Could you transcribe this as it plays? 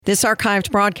This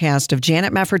archived broadcast of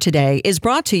Janet Mefford Today is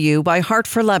brought to you by Heart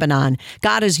for Lebanon.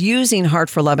 God is using Heart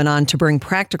for Lebanon to bring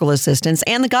practical assistance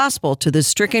and the gospel to the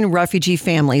stricken refugee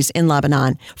families in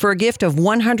Lebanon. For a gift of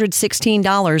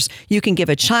 $116, you can give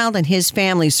a child and his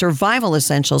family survival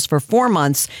essentials for 4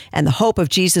 months and the hope of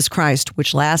Jesus Christ,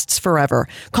 which lasts forever.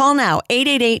 Call now,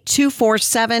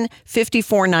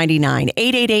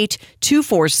 888-247-5499,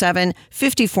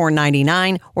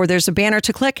 888-247-5499, or there's a banner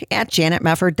to click at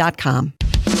janetmefford.com.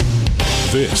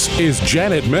 This is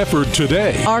Janet Mefford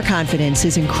Today. Our confidence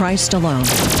is in Christ alone.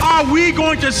 Are we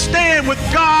going to stand with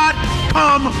God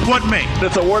come what may?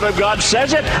 If the Word of God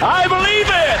says it, I believe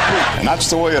it. And that's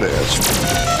the way it is.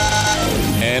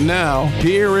 And now,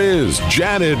 here is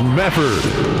Janet Mefford.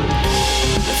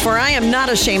 For I am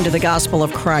not ashamed of the gospel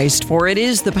of Christ, for it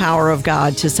is the power of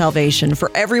God to salvation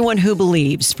for everyone who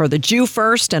believes, for the Jew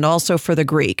first and also for the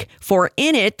Greek. For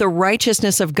in it the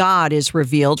righteousness of God is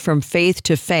revealed from faith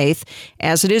to faith,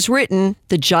 as it is written,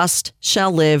 the just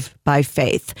shall live by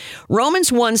faith.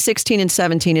 Romans 1:16 and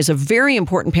 17 is a very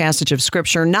important passage of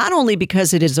Scripture, not only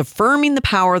because it is affirming the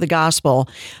power of the gospel,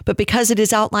 but because it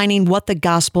is outlining what the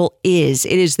gospel is.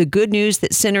 It is the good news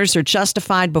that sinners are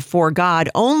justified before God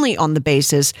only on the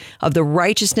basis of the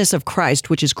righteousness of Christ,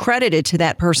 which is credited to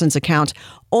that person's account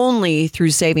only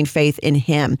through saving faith in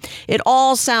him. It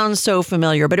all sounds so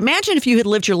familiar, but imagine if you had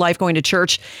lived your life going to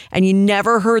church and you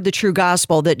never heard the true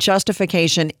gospel that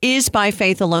justification is by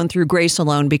faith alone, through grace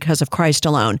alone, because of Christ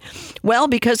alone. Well,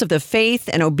 because of the faith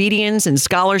and obedience and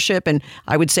scholarship and,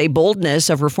 I would say, boldness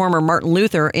of reformer Martin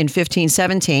Luther in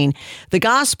 1517, the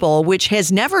gospel, which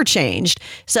has never changed,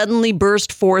 suddenly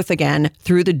burst forth again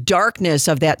through the darkness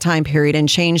of that time period and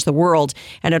changed the world.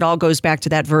 And it all goes back to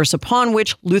that verse upon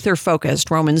which Luther focused,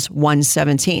 Romans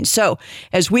 1:17. So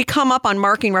as we come up on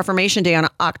marking Reformation Day on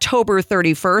October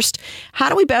 31st, how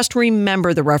do we best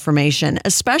remember the Reformation,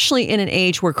 especially in an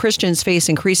age where Christians face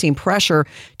increasing pressure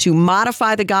to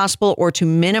modify the gospel or to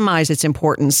minimize its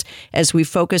importance as we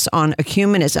focus on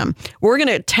ecumenism? We're going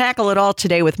to tackle it all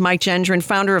today with Mike Gendron,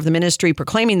 founder of the ministry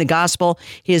Proclaiming the Gospel.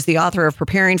 He is the author of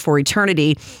Preparing for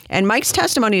Eternity. And Mike's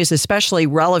testimony is especially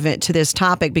relevant to this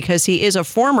topic because he is a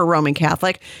former Roman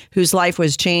Catholic whose life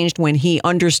was changed when he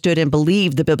understood and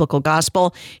believed the biblical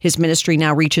gospel. His ministry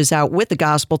now reaches out with the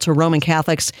gospel to Roman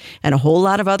Catholics and a whole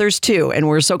lot of others too, and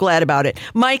we're so glad about it.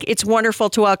 Mike, it's wonderful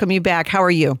to welcome you back. How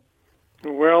are you?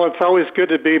 Well, it's always good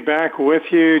to be back with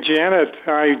you, Janet.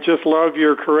 I just love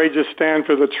your courageous stand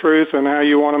for the truth and how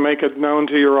you want to make it known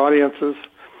to your audiences.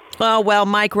 Oh, well,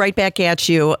 Mike, right back at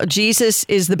you. Jesus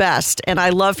is the best, and I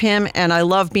love him, and I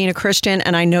love being a Christian,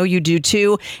 and I know you do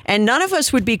too. And none of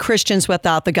us would be Christians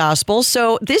without the gospel.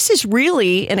 So this is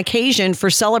really an occasion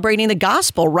for celebrating the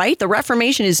gospel, right? The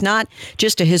Reformation is not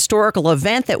just a historical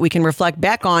event that we can reflect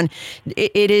back on.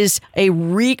 It is a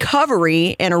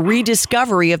recovery and a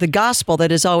rediscovery of the gospel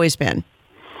that has always been.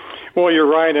 Well, you're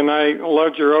right, and I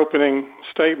loved your opening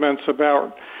statements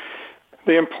about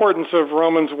the importance of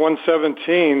Romans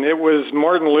 1:17. It was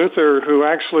Martin Luther who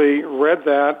actually read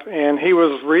that, and he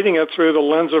was reading it through the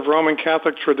lens of Roman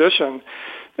Catholic tradition,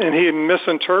 and he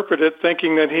misinterpreted it,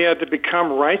 thinking that he had to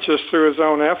become righteous through his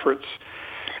own efforts.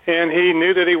 And he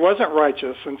knew that he wasn't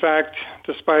righteous. In fact,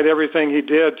 despite everything he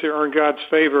did to earn God's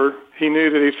favor, he knew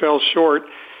that he fell short.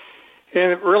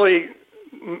 And it really,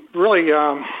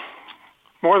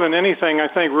 more than anything, I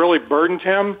think really burdened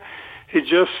him. He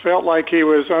just felt like he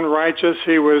was unrighteous.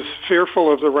 He was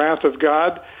fearful of the wrath of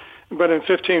God. But in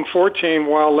 1514,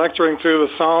 while lecturing through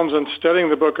the Psalms and studying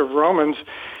the book of Romans,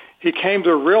 he came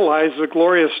to realize the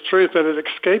glorious truth that had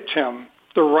escaped him.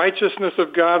 The righteousness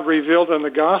of God revealed in the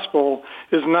gospel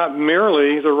is not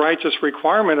merely the righteous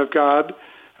requirement of God,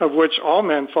 of which all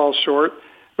men fall short,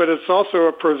 but it's also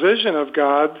a provision of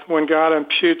God when God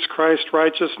imputes Christ's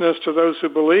righteousness to those who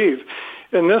believe.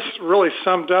 And this really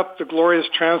summed up the glorious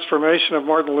transformation of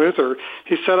Martin Luther.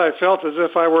 He said, I felt as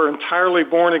if I were entirely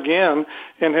born again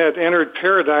and had entered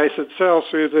paradise itself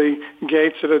through the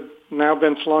gates that had now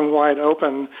been flung wide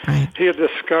open. Right. He had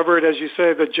discovered, as you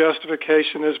say, that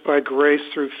justification is by grace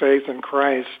through faith in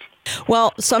Christ.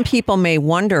 Well, some people may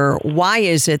wonder, why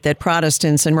is it that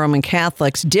Protestants and Roman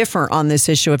Catholics differ on this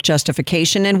issue of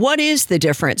justification? And what is the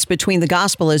difference between the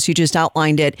gospel, as you just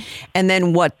outlined it, and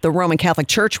then what the Roman Catholic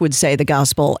Church would say the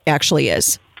gospel actually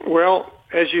is? Well,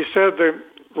 as you said, the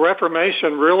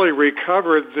Reformation really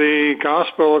recovered the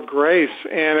gospel of grace,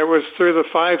 and it was through the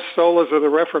 5 solas of the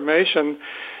Reformation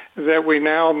that we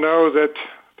now know that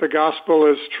the gospel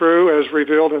is true as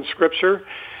revealed in Scripture.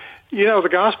 You know, the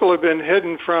gospel had been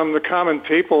hidden from the common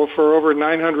people for over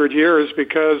 900 years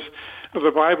because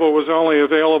the Bible was only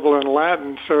available in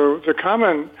Latin. So the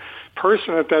common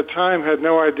person at that time had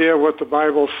no idea what the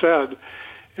Bible said.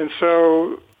 And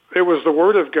so it was the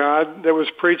Word of God that was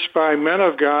preached by men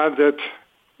of God that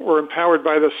were empowered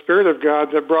by the Spirit of God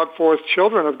that brought forth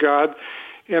children of God.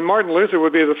 And Martin Luther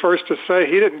would be the first to say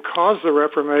he didn't cause the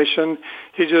Reformation.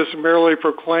 He just merely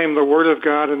proclaimed the Word of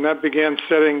God, and that began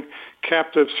setting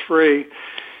captives free.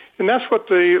 And that's what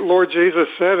the Lord Jesus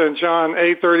said in John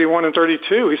 8:31 and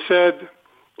 32. He said,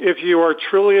 if you are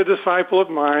truly a disciple of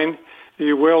mine,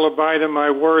 you will abide in my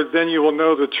word, then you will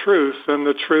know the truth, and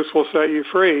the truth will set you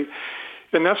free.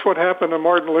 And that's what happened to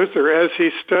Martin Luther. As he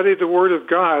studied the Word of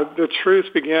God, the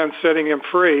truth began setting him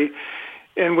free.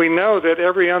 And we know that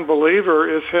every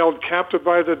unbeliever is held captive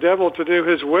by the devil to do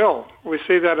his will. We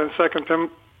see that in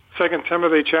 2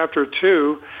 Timothy chapter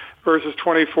 2, verses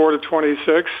 24 to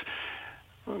 26.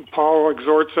 Paul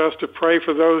exhorts us to pray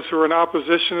for those who are in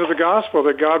opposition to the gospel,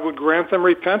 that God would grant them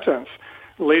repentance,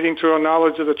 leading to a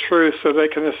knowledge of the truth so they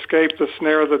can escape the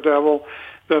snare of the devil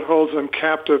that holds them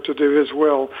captive to do his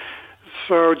will.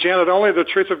 So, Janet, only the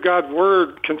truth of God's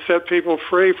Word can set people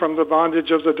free from the bondage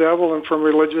of the devil and from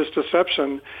religious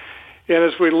deception. And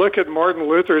as we look at Martin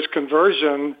Luther's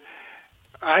conversion,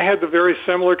 I had the very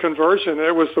similar conversion.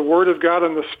 It was the Word of God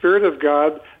and the Spirit of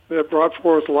God that brought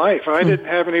forth life. I didn't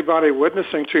have anybody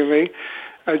witnessing to me.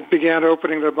 I began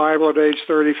opening the Bible at age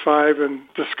 35 and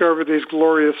discovered these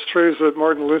glorious truths that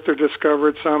Martin Luther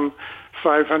discovered some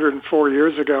 504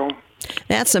 years ago.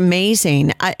 That's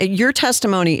amazing. Your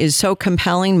testimony is so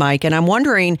compelling, Mike, and I'm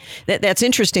wondering that's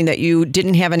interesting that you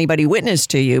didn't have anybody witness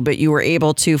to you, but you were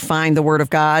able to find the Word of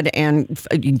God and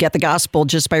get the gospel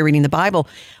just by reading the Bible.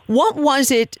 What was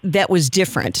it that was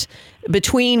different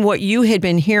between what you had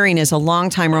been hearing as a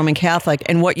longtime Roman Catholic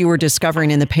and what you were discovering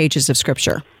in the pages of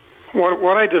Scripture?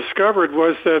 What I discovered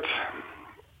was that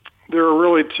there are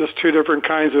really just two different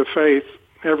kinds of faith.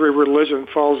 Every religion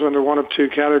falls under one of two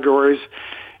categories.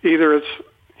 Either it's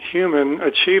human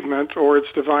achievement or it's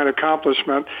divine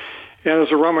accomplishment. And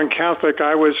as a Roman Catholic,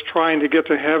 I was trying to get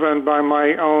to heaven by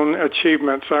my own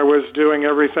achievements. I was doing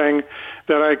everything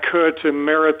that I could to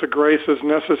merit the graces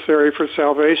necessary for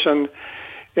salvation.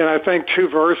 And I think two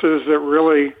verses that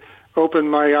really opened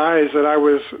my eyes that I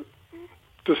was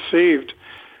deceived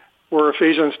were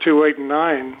Ephesians 2:8 and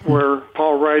 9, where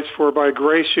Paul writes, for by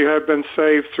grace you have been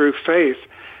saved through faith.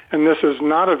 And this is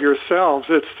not of yourselves,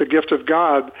 it's the gift of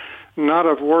God, not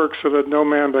of works, so that no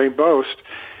man may boast.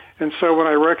 And so when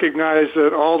I recognized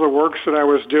that all the works that I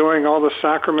was doing, all the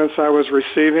sacraments I was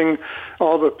receiving,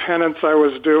 all the penance I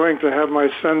was doing to have my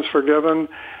sins forgiven,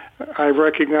 I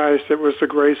recognized it was the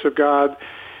grace of God.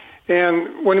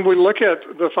 And when we look at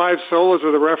the five solas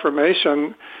of the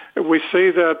Reformation, we see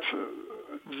that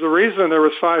the reason there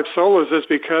was five solas is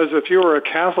because if you were a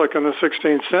Catholic in the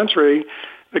 16th century,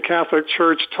 the Catholic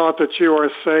Church taught that you are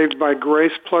saved by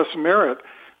grace plus merit,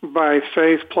 by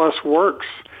faith plus works,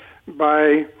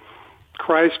 by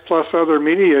Christ plus other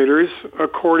mediators,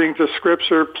 according to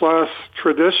Scripture plus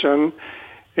tradition,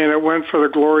 and it went for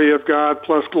the glory of God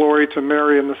plus glory to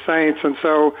Mary and the saints. And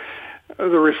so the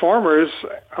Reformers,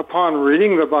 upon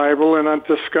reading the Bible and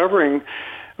discovering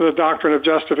the doctrine of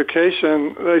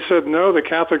justification, they said, no, the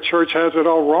Catholic Church has it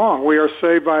all wrong. We are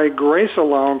saved by grace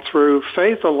alone, through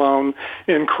faith alone,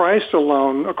 in Christ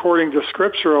alone, according to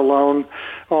Scripture alone,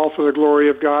 all for the glory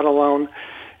of God alone.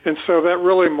 And so that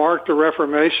really marked the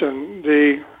Reformation,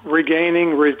 the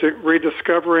regaining,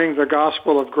 rediscovering the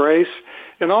gospel of grace,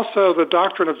 and also the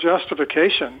doctrine of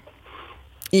justification.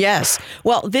 Yes.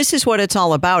 Well, this is what it's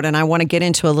all about, and I want to get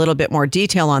into a little bit more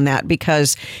detail on that,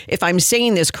 because if I'm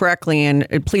saying this correctly, and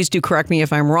please do correct me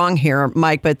if I'm wrong here,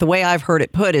 Mike, but the way I've heard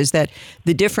it put is that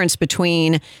the difference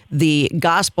between the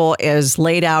gospel as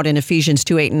laid out in Ephesians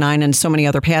 2:8 and 9 and so many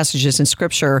other passages in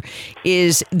Scripture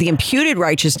is the imputed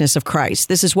righteousness of Christ.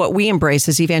 This is what we embrace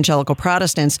as evangelical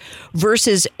Protestants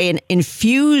versus an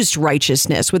infused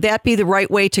righteousness. Would that be the right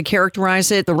way to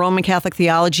characterize it? The Roman Catholic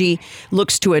theology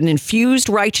looks to an infused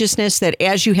righteousness, that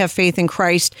as you have faith in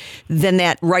Christ, then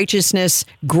that righteousness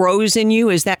grows in you.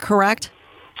 Is that correct?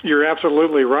 You're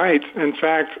absolutely right. In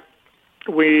fact,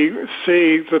 we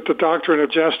see that the doctrine of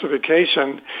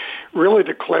justification really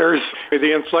declares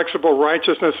the inflexible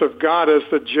righteousness of God as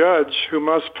the judge who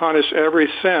must punish every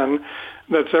sin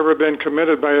that's ever been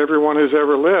committed by everyone who's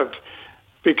ever lived.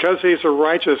 Because he's a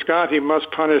righteous God, he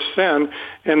must punish sin,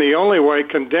 and the only way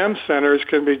condemned sinners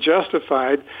can be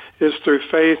justified is through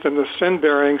faith in the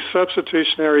sin-bearing,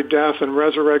 substitutionary death and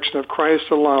resurrection of Christ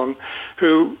alone,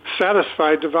 who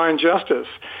satisfied divine justice.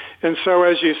 And so,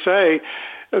 as you say,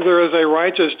 there is a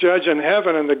righteous judge in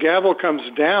heaven, and the gavel comes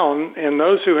down, and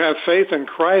those who have faith in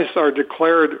Christ are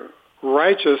declared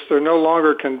righteous. They're no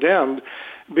longer condemned.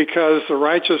 because the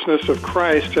righteousness of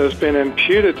Christ has been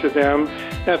imputed to them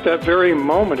at that very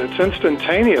moment. It's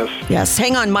instantaneous. Yes.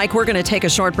 Hang on, Mike. We're going to take a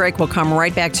short break. We'll come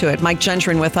right back to it. Mike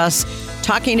Gendron with us,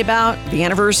 talking about the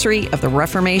anniversary of the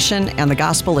Reformation and the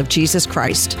gospel of Jesus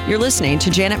Christ. You're listening to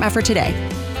Janet Mefford Today.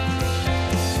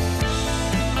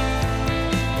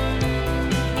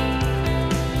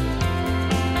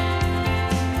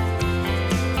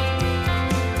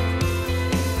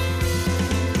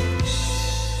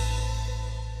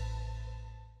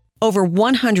 Over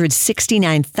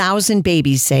 169,000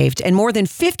 babies saved and more than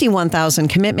 51,000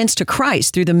 commitments to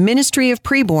Christ through the ministry of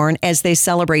Preborn as they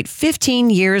celebrate 15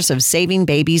 years of saving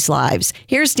babies' lives.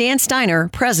 Here's Dan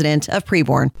Steiner, president of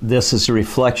Preborn. This is a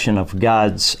reflection of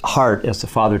God's heart as the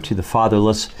father to the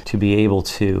fatherless, to be able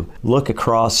to look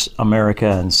across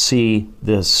America and see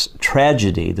this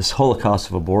tragedy, this Holocaust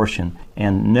of abortion,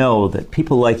 and know that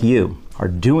people like you are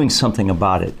doing something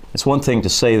about it. It's one thing to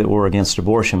say that we're against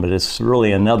abortion, but it's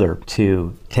really another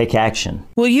to take action.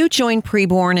 Will you join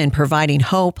Preborn in providing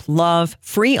hope, love,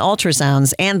 free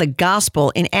ultrasounds, and the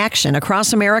gospel in action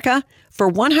across America? For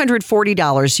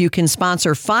 $140, you can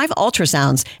sponsor 5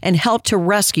 ultrasounds and help to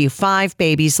rescue 5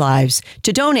 babies' lives.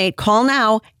 To donate, call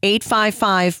now,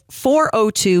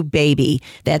 855-402-BABY.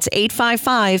 That's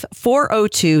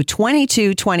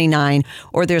 855-402-2229.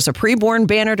 Or there's a Preborn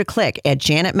banner to click at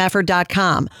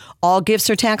janetmefford.com. All gifts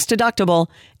are tax deductible.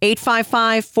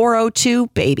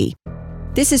 855-402-BABY.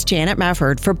 This is Janet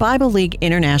Mefford for Bible League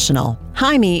International.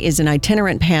 Jaime is an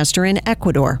itinerant pastor in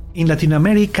Ecuador. In Latin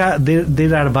America,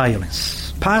 there are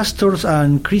violence. Pastors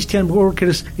and Christian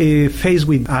workers faced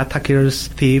with attackers,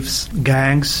 thieves,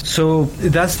 gangs. So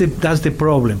that's the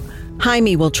problem.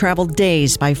 Jaime will travel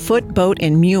days by foot, boat,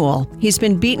 and mule. He's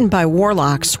been beaten by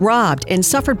warlocks, robbed, and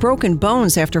suffered broken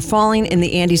bones after falling in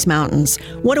the Andes Mountains.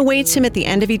 What awaits him at the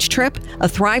end of each trip? A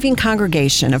thriving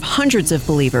congregation of hundreds of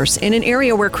believers in an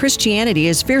area where Christianity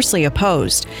is fiercely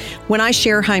opposed. When I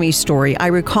share Jaime's story, I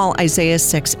recall Isaiah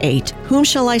 6:8. Whom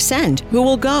shall I send? Who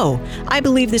will go? I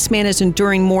believe this man is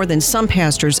enduring more than some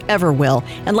pastors ever will,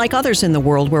 and like others in the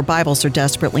world where Bibles are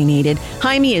desperately needed,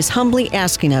 Jaime is humbly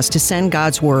asking us to send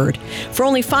God's Word. For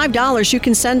only $5, you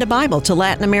can send a Bible to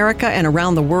Latin America and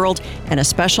around the world, and a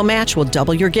special match will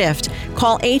double your gift.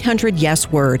 Call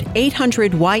 800-YES-WORD,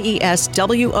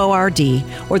 800-YES-WORD,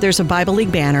 or there's a Bible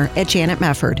League banner at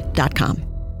janetmefford.com.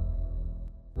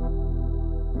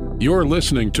 You're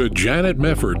listening to Janet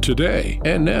Mefford Today.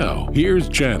 And now, here's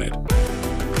Janet.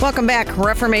 Welcome back.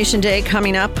 Reformation Day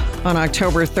coming up on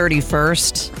October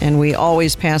 31st, and we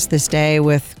always pass this day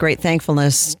with great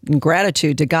thankfulness and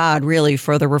gratitude to God, really,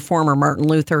 for the reformer Martin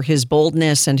Luther, his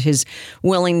boldness and his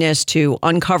willingness to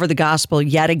uncover the gospel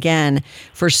yet again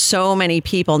for so many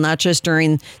people, not just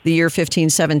during the year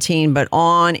 1517, but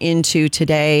on into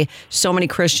today. So many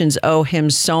Christians owe him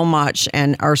so much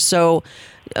and are so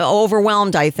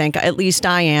overwhelmed, I think, at least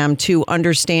I am, to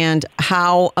understand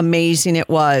how amazing it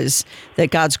was that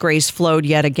God's grace flowed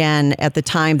yet again at the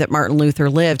time that Martin Luther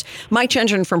lived. Mike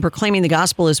Gendron from Proclaiming the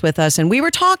Gospel is with us, and we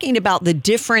were talking about the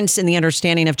difference in the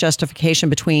understanding of justification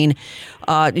between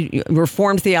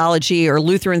Reformed theology or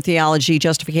Lutheran theology,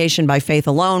 justification by faith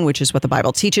alone, which is what the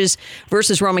Bible teaches,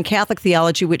 versus Roman Catholic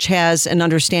theology, which has an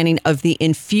understanding of the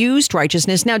infused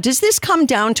righteousness. Now, does this come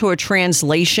down to a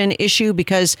translation issue?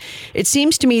 Because it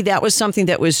seems to me that was something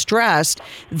that was stressed,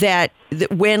 that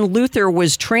when Luther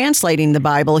was translating the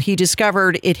Bible, he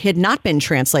discovered it had not been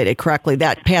translated correctly,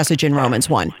 that passage in Romans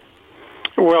 1.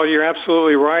 Well, you're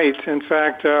absolutely right. In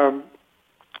fact,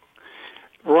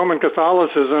 Roman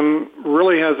Catholicism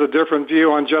really has a different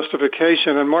view on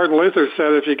justification. And Martin Luther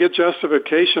said, if you get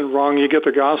justification wrong, you get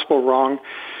the gospel wrong.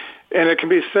 And it can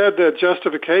be said that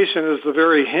justification is the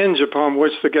very hinge upon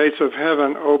which the gates of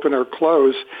heaven open or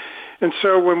close. And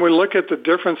so when we look at the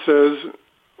differences,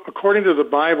 according to the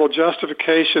Bible,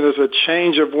 justification is a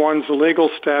change of one's legal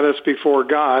status before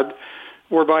God,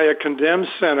 whereby a condemned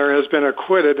sinner has been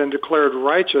acquitted and declared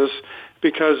righteous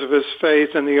because of his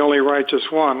faith in the only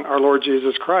righteous one, our Lord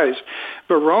Jesus Christ.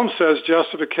 But Rome says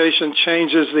justification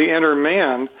changes the inner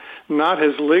man, not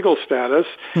his legal status.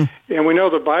 And we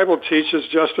know the Bible teaches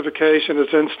justification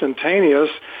is instantaneous,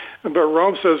 but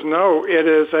Rome says no, it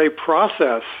is a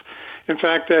process. In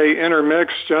fact, they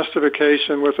intermix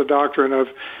justification with the doctrine of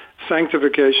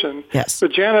sanctification. Yes.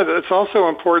 But Janet, it's also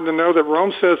important to know that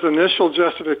Rome says initial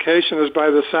justification is by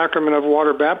the sacrament of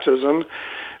water baptism,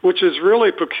 which is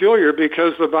really peculiar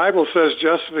because the Bible says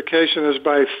justification is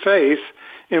by faith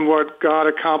in what God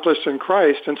accomplished in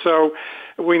Christ. And so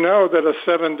we know that a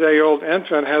 7-day-old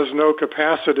infant has no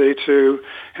capacity to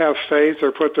have faith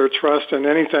or put their trust in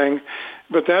anything,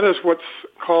 but that is what's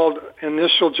called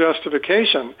initial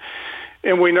justification.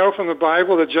 And we know from the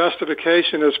Bible that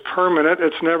justification is permanent.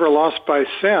 It's never lost by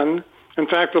sin. In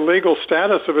fact, the legal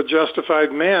status of a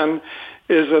justified man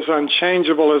is as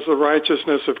unchangeable as the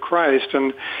righteousness of Christ.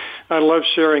 And I love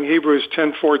sharing Hebrews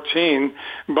 10:14.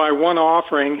 By one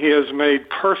offering, he has made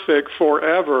perfect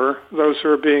forever those who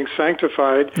are being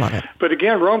sanctified. But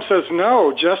again, Rome says,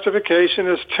 no, justification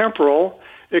is temporal.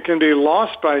 It can be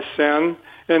lost by sin,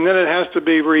 and then it has to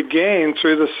be regained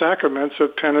through the sacraments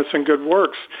of penance and good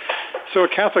works. So a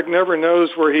Catholic never knows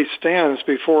where he stands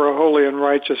before a holy and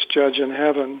righteous judge in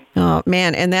heaven. Oh,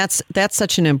 man, and that's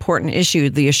such an important issue,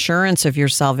 the assurance of your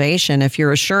salvation. If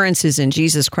your assurance is in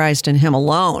Jesus Christ and Him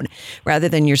alone, rather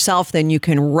than yourself, then you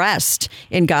can rest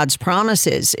in God's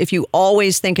promises. If you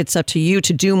always think it's up to you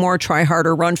to do more, try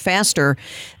harder, run faster,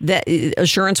 that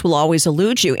assurance will always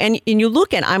elude you. And you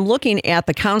look at, I'm looking at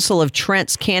the Council of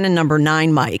Trent's Canon number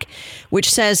 9, Mike, which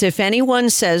says, if anyone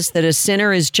says that a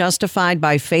sinner is justified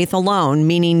by faith alone,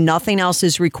 meaning nothing else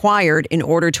is required in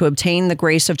order to obtain the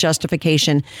grace of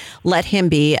justification, let him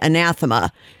be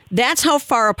anathema. That's how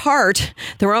far apart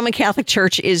the Roman Catholic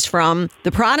Church is from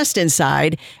the Protestant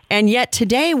side. And yet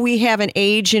today we have an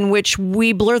age in which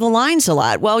we blur the lines a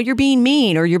lot. Well, you're being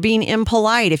mean or you're being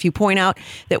impolite if you point out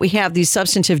that we have these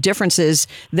substantive differences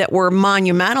that were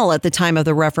monumental at the time of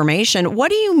the Reformation. What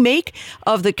do you make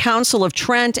of the Council of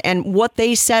Trent and what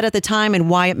they said at the time and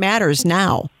why it matters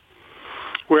now?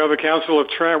 Well, the Council of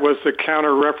Trent was the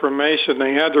Counter-Reformation.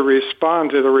 They had to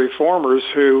respond to the reformers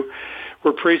who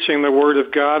were preaching the Word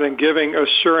of God and giving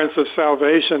assurance of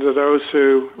salvation to those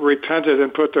who repented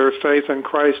and put their faith in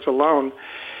Christ alone.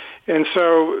 And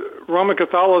so Roman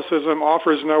Catholicism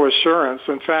offers no assurance.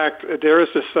 In fact, it dares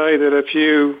to say that if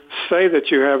you say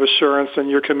that you have assurance, then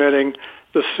you're committing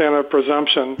the sin of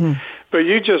presumption. But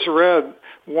you just read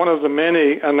one of the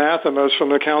many anathemas from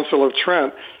the Council of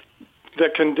Trent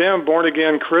that condemn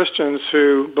born-again Christians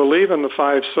who believe in the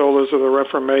five solas of the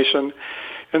Reformation.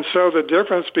 And so the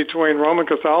difference between Roman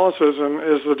Catholicism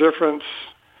is the difference,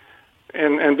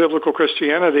 and biblical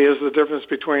Christianity is the difference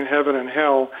between heaven and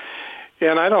hell.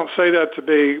 And I don't say that to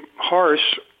be harsh,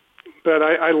 but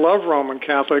I love Roman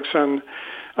Catholics, and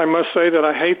I must say that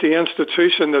I hate the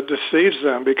institution that deceives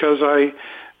them, because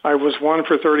I was one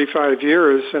for 35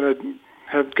 years, and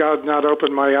had God not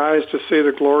opened my eyes to see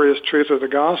the glorious truth of the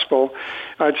gospel,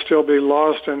 I'd still be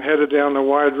lost and headed down the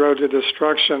wide road to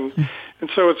destruction. And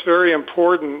so it's very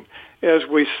important, as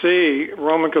we see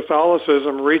Roman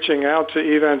Catholicism reaching out to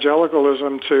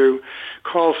evangelicalism to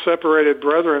call separated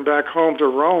brethren back home to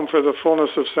Rome for the fullness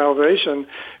of salvation,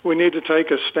 we need to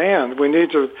take a stand. We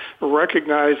need to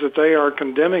recognize that they are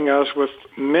condemning us with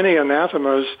many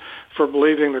anathemas for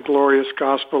believing the glorious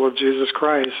gospel of Jesus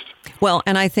Christ. Well,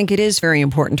 and I think it is very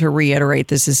important to reiterate,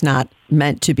 this is not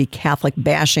meant to be Catholic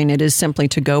bashing. It is simply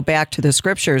to go back to the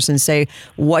scriptures and say,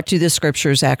 what do the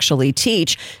scriptures actually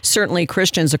teach? Certainly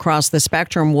Christians across the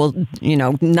spectrum will,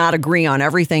 not agree on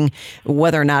everything,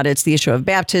 whether or not it's the issue of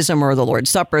baptism or the Lord's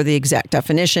Supper, the exact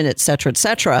definition, et cetera, et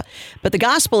cetera. But the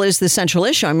gospel is the central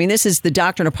issue. I mean, this is the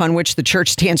doctrine upon which the church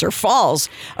stands or falls,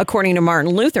 according to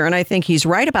Martin Luther. And I think he's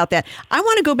right about that. I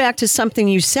want to go back to something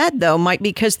you said, though, Mike,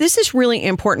 because this is really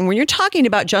important. When you're talking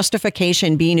about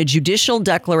justification being a judicial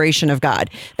declaration of God,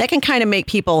 that can kind of make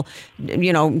people,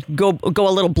 go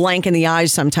a little blank in the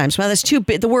eyes sometimes. Well, that's too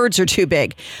big. The words are too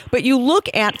big. But you look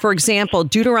at, for example,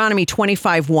 Deuteronomy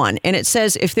 25:1, and it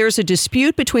says, if there's a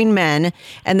dispute between men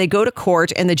and they go to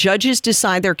court and the judges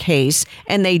decide their case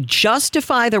and they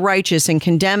justify the righteous and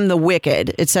condemn the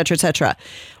wicked, et cetera, et cetera.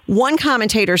 One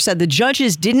commentator said the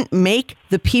judges didn't make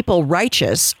the people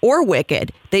righteous or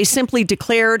wicked. They simply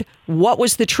declared what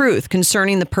was the truth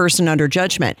concerning the person under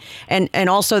judgment. And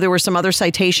also there were some other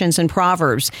citations in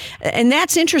Proverbs. And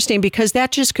that's interesting because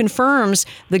that just confirms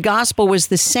the gospel was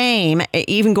the same,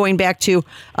 even going back to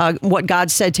what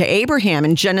God said to Abraham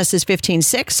in Genesis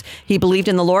 15:6. He believed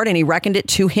in the Lord and he reckoned it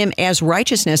to him as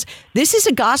righteousness. This is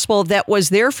a gospel that was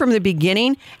there from the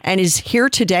beginning and is here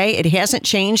today. It hasn't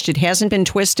changed. It hasn't been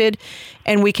twisted,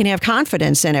 and we can have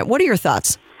confidence in it. What are your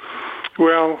thoughts?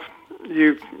 Well,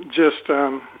 you just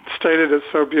stated it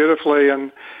so beautifully,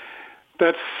 and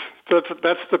that's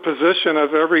the position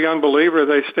of every unbeliever.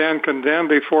 They stand condemned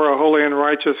before a holy and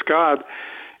righteous God.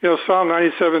 Psalm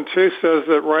 97:2 says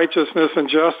that righteousness and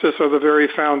justice are the very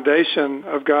foundation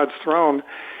of God's throne.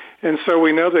 And so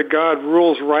we know that God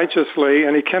rules righteously,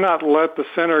 and he cannot let the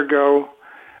sinner go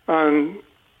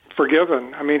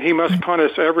unforgiven. I mean, he must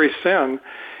punish every sin.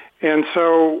 And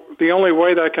so the only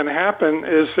way that can happen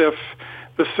is if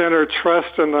the sinner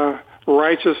trusts in the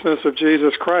righteousness of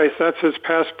Jesus Christ. That's his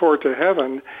passport to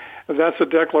heaven. That's a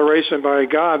declaration by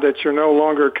God that you're no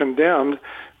longer condemned,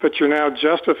 but you're now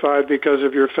justified because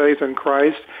of your faith in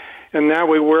Christ. And now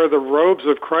we wear the robes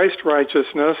of Christ's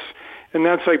righteousness, and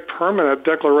that's a permanent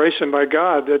declaration by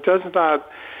God.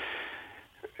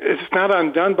 It's not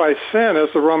undone by sin, as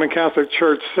the Roman Catholic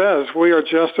Church says. We are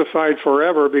justified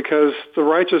forever because the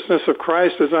righteousness of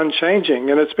Christ is unchanging,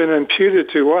 and it's been imputed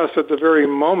to us at the very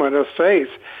moment of faith.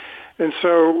 And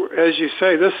so, as you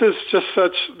say, this is just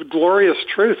such glorious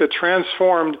truth. It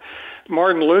transformed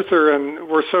Martin Luther, and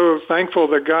we're so thankful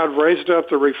that God raised up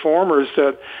the reformers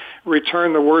that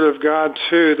returned the Word of God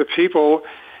to the people.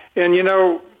 And, you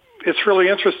know, it's really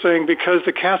interesting because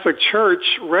the Catholic Church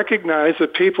recognized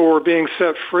that people were being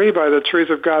set free by the truth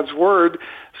of God's Word.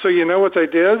 So you know what they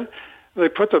did? They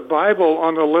put the Bible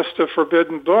on the list of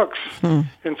forbidden books.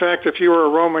 In fact, if you were a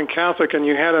Roman Catholic and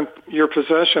you had in your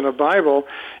possession a Bible,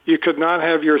 you could not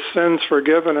have your sins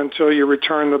forgiven until you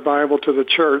returned the Bible to the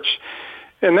Church.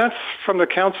 And that's from the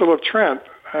Council of Trent.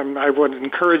 I would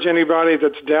encourage anybody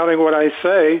that's doubting what I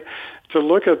say to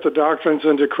look at the doctrines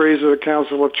and decrees of the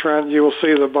Council of Trent. You will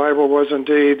see the Bible was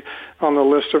indeed on the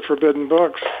list of forbidden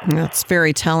books. That's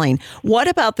very telling. What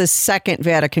about the Second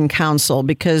Vatican Council?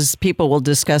 Because people will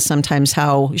discuss sometimes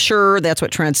how, sure, that's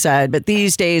what Trent said, but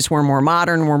these days we're more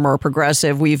modern, we're more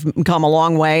progressive, we've come a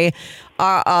long way.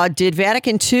 Did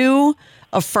Vatican II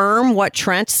affirm what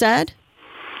Trent said?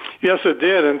 Yes, it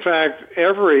did. In fact,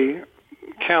 every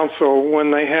council, when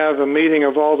they have a meeting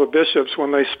of all the bishops,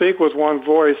 when they speak with one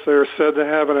voice, they're said to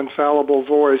have an infallible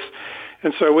voice.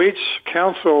 And so each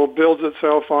council builds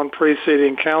itself on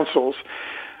preceding councils.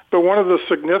 But one of the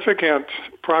significant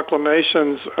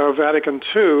proclamations of Vatican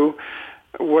II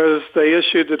was they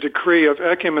issued the decree of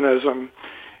ecumenism.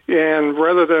 And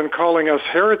rather than calling us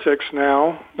heretics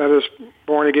now, that is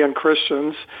born-again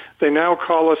Christians, they now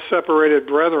call us separated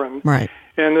brethren. Right.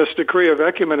 And this decree of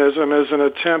ecumenism is an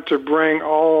attempt to bring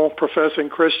all professing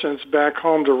Christians back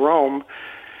home to Rome.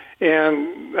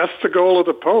 And that's the goal of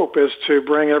the Pope, is to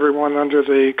bring everyone under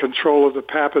the control of the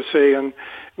papacy. And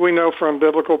we know from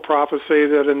biblical prophecy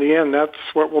that in the end, that's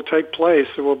what will take place.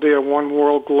 There will be a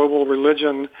one-world global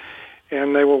religion,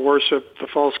 and they will worship the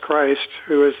false Christ,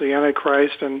 who is the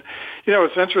Antichrist. And, you know,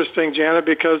 it's interesting, Janet,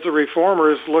 because the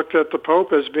reformers looked at the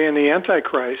Pope as being the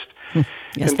Antichrist.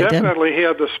 Yes, and definitely he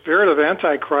had the spirit of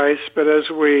Antichrist, but as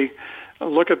we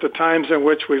look at the times in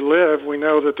which we live, we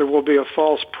know that there will be a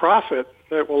false prophet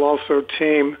that will also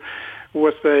team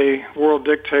with a world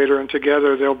dictator, and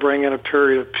together they'll bring in a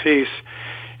period of peace.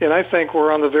 And I think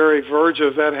we're on the very verge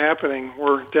of that happening.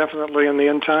 We're definitely in the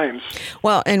end times.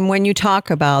 Well, and when you talk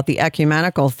about the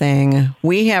ecumenical thing,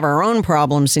 we have our own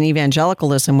problems in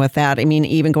evangelicalism with that. I mean,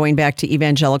 even going back to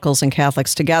evangelicals and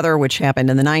Catholics together, which happened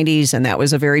in the 90s, and that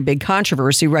was a very big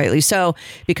controversy, rightly so,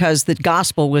 because the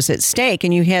gospel was at stake.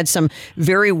 And you had some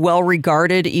very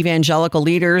well-regarded evangelical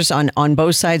leaders on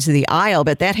both sides of the aisle,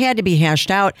 but that had to be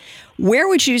hashed out. Where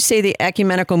would you say the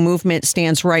ecumenical movement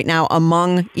stands right now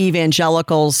among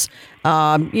evangelicals,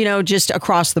 just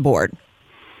across the board?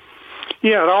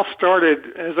 Yeah, it all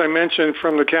started, as I mentioned,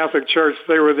 from the Catholic Church.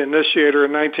 They were the initiator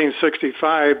in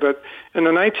 1965, but in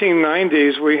the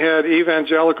 1990s, we had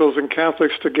evangelicals and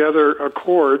Catholics together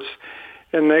accords,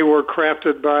 and they were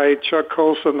crafted by Chuck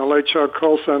Colson, the late Chuck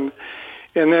Colson.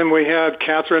 And then we had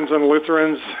Catharines and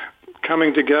Lutherans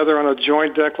coming together on a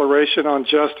joint declaration on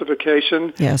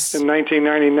justification in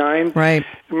 1999. Right.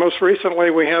 And most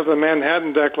recently, we have the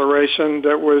Manhattan Declaration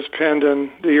that was penned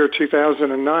in the year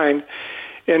 2009.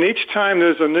 And each time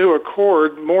there's a new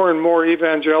accord, more and more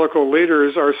evangelical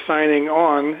leaders are signing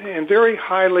on, and very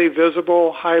highly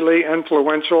visible, highly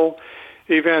influential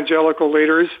evangelical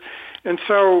leaders. And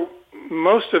so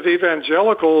most of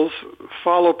evangelicals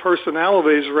follow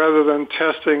personalities rather than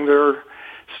testing their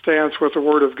stance with the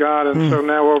Word of God. And so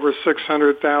now over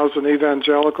 600,000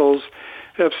 evangelicals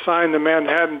have signed the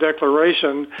Manhattan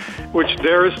Declaration, which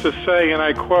dares to say, and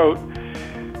I quote,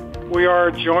 "We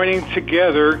are joining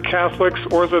together Catholics,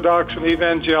 Orthodox, and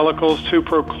evangelicals to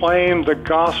proclaim the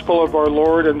gospel of our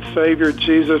Lord and Savior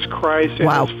Jesus Christ in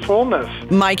His fullness."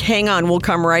 Mike, hang on. We'll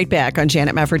come right back on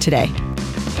Janet Mefford Today.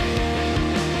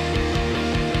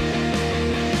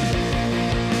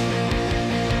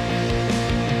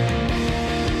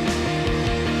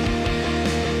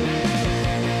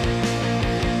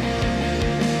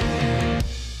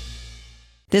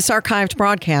 This archived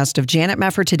broadcast of Janet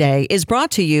Mefford Today is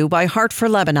brought to you by Heart for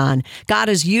Lebanon. God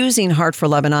is using Heart for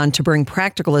Lebanon to bring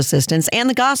practical assistance and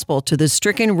the gospel to the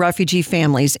stricken refugee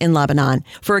families in Lebanon.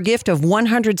 For a gift of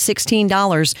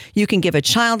 $116, you can give a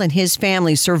child and his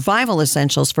family survival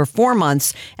essentials for 4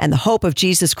 months and the hope of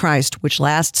Jesus Christ, which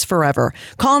lasts forever.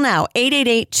 Call now,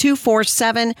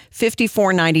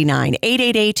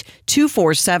 888-247-5499,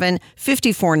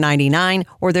 888-247-5499,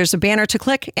 or there's a banner to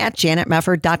click at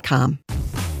janetmefford.com.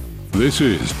 This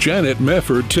is Janet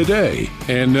Mefford Today.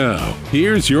 And now,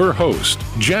 here's your host,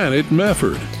 Janet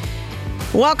Mefford.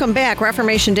 Welcome back.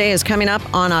 Reformation Day is coming up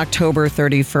on October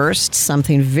 31st,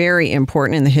 something very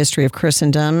important in the history of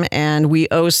Christendom, and we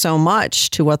owe so much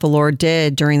to what the Lord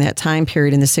did during that time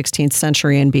period in the 16th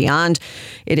century and beyond.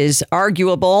 It is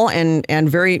arguable and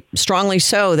very strongly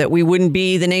so that we wouldn't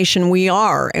be the nation we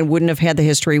are and wouldn't have had the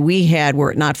history we had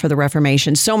were it not for the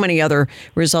Reformation. So many other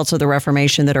results of the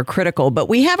Reformation that are critical. But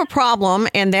we have a problem,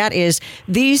 and that is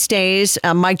these days,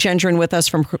 Mike Gendron with us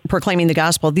from Proclaiming the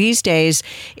Gospel, these days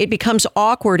it becomes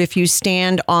awkward if you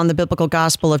stand on the biblical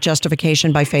gospel of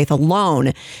justification by faith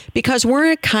alone, because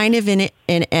we're kind of in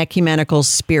an ecumenical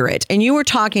spirit. And you were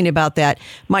talking about that,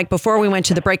 Mike, before we went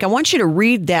to the break. I want you to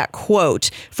read that quote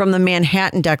from the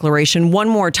Manhattan Declaration one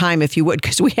more time, if you would,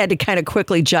 because we had to kind of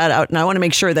quickly jot out, and I want to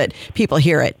make sure that people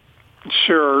hear it.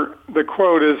 Sure. The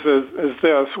quote is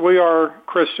this: "We are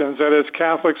Christians, that is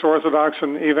Catholics, Orthodox,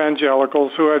 and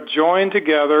Evangelicals, who have joined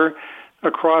together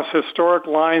across historic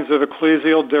lines of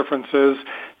ecclesial differences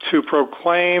to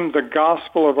proclaim the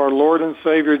gospel of our Lord and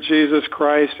Savior Jesus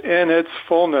Christ in its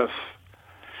fullness."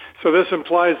 So this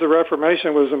implies the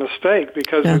Reformation was a mistake,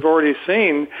 because we've already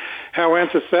seen how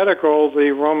antithetical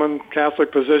the Roman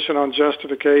Catholic position on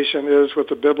justification is with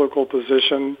the biblical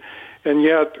position, and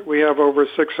yet we have over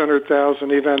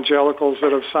 600,000 evangelicals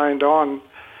that have signed on.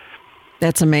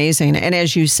 That's amazing. And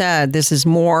as you said, this is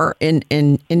more an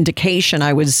indication,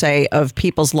 I would say, of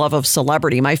people's love of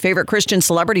celebrity. My favorite Christian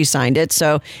celebrity signed it,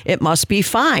 so it must be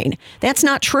fine. That's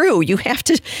not true. You have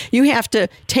to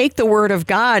take the word of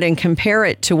God and compare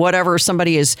it to whatever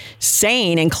somebody is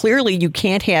saying. And clearly you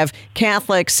can't have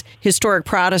Catholics, historic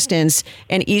Protestants,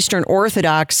 and Eastern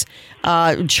Orthodox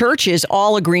churches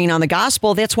all agreeing on the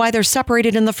gospel. That's why they're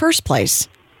separated in the first place.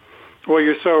 Well,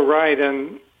 you're so right.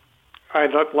 And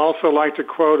I'd also like to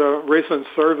quote a recent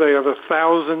survey of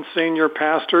 1,000 senior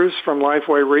pastors from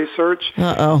Lifeway Research.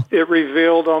 It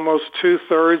revealed almost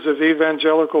 2/3 of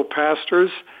evangelical pastors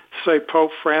say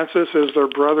Pope Francis is their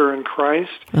brother in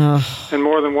Christ, and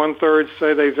more than 1/3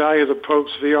 say they value the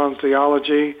Pope's view on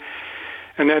theology,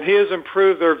 and that he has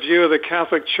improved their view of the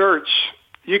Catholic Church.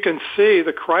 You can see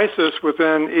the crisis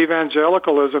within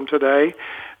evangelicalism today.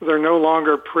 They're no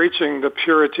longer preaching the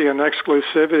purity and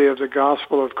exclusivity of the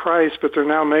gospel of Christ, but they're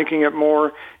now making it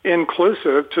more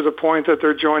inclusive to the point that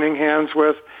they're joining hands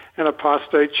with an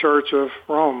apostate church of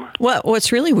Rome. Well,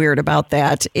 what's really weird about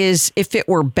that is if it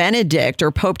were Benedict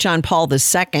or Pope John Paul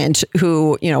II,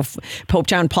 who, Pope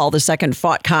John Paul II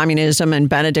fought communism and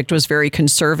Benedict was very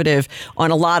conservative on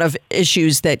a lot of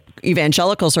issues that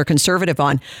evangelicals are conservative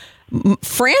on.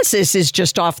 Francis is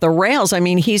just off the rails. I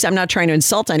mean, I'm not trying to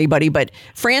insult anybody, but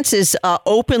Francis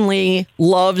openly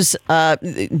loves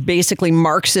basically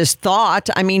Marxist thought.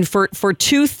 I mean, for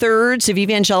 2/3 of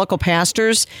evangelical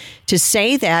pastors to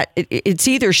say that, it's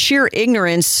either sheer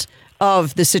ignorance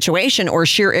of the situation or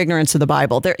sheer ignorance of the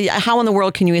Bible. How in the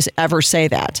world can you ever say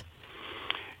that?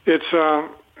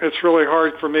 It's really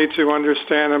hard for me to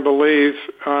understand and believe.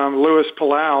 Louis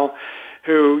Palau,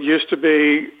 who used to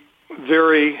be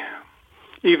very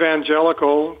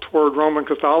evangelical toward Roman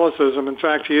Catholicism. In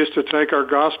fact, he used to take our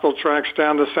gospel tracts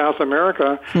down to South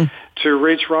America to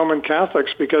reach Roman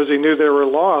Catholics because he knew they were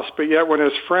lost. But yet when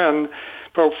his friend,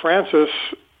 Pope Francis,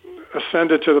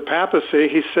 ascended to the papacy,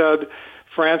 he said,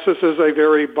 Francis is a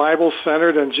very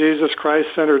Bible-centered and Jesus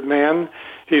Christ-centered man.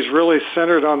 He's really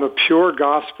centered on the pure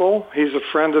gospel. He's a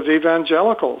friend of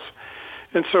evangelicals.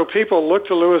 And so people look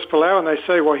to Louis Palau and they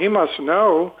say, well, he must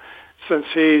know, since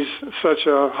he's such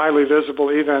a highly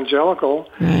visible evangelical.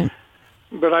 Right.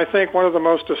 But I think one of the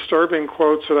most disturbing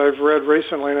quotes that I've read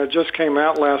recently, and it just came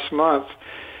out last month,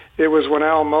 it was when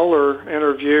Al Mohler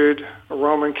interviewed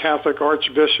Roman Catholic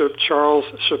Archbishop Charles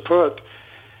Chaput.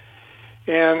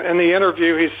 And in the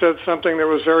interview, he said something that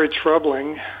was very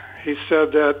troubling. He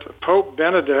said that Pope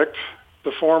Benedict,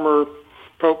 the former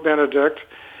Pope Benedict,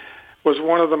 was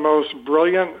one of the most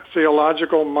brilliant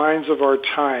theological minds of our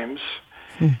times.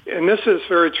 And this is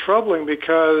very troubling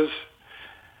because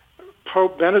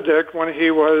Pope Benedict, when he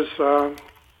was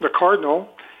the cardinal,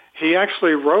 he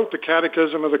actually wrote the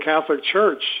Catechism of the Catholic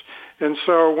Church. And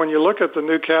so when you look at the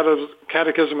New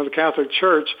Catechism of the Catholic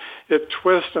Church, it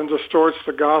twists and distorts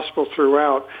the gospel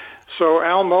throughout. So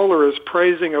Al Mohler is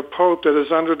praising a pope that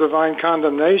is under divine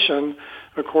condemnation,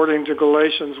 according to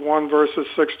Galatians 1, verses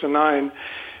 6 to 9.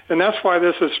 And that's why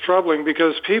this is troubling,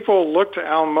 because people look to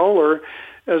Al Mohler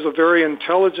as a very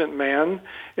intelligent man,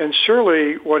 and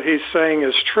surely what he's saying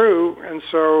is true. And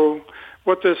so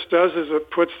what this does is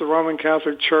it puts the Roman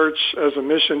Catholic Church as a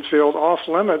mission field off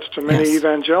limits to many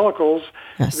evangelicals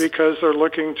because they're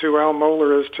looking to Al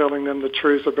Mohler as telling them the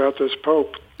truth about this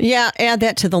pope. Yeah, add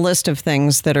that to the list of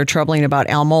things that are troubling about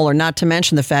Al Mohler, not to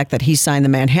mention the fact that he signed the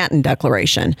Manhattan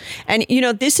Declaration. And,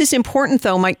 this is important,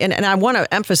 though, Mike, and I want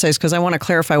to emphasize, because I want to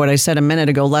clarify what I said a minute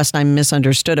ago, lest I'm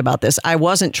misunderstood about this. I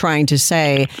wasn't trying to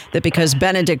say that because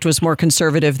Benedict was more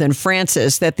conservative than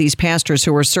Francis, that these pastors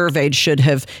who were surveyed should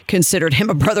have considered him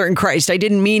a brother in Christ. I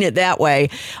didn't mean it that way,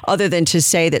 other than to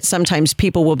say that sometimes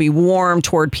people will be warm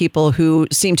toward people who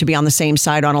seem to be on the same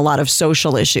side on a lot of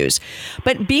social issues.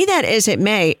 But be that as it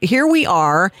may, here we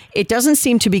are. It doesn't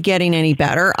seem to be getting any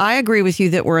better. I agree with you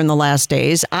that we're in the last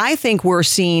days. I think we're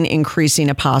seeing increasing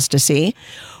apostasy.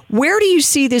 Where do you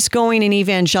see this going in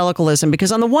evangelicalism?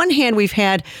 Because on the one hand, we've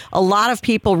had a lot of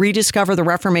people rediscover the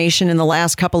Reformation in the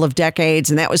last couple of decades,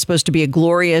 and that was supposed to be a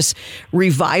glorious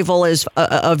revival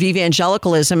of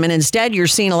evangelicalism. And instead, you're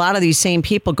seeing a lot of these same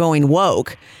people going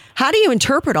woke. How do you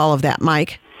interpret all of that,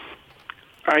 Mike?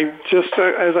 As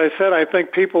I said, I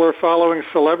think people are following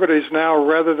celebrities now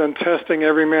rather than testing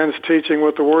every man's teaching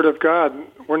with the Word of God.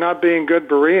 We're not being good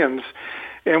Bereans.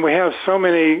 And we have so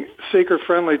many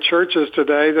seeker-friendly churches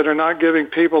today that are not giving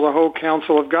people the whole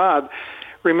counsel of God.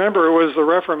 Remember, it was the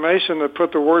Reformation that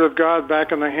put the Word of God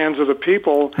back in the hands of the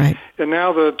people. Right. And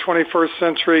now the 21st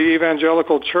century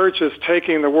evangelical church is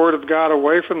taking the Word of God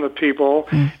away from the people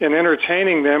and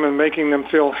entertaining them and making them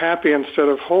feel happy instead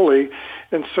of holy.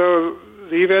 And so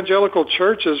the evangelical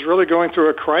church is really going through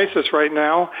a crisis right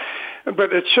now,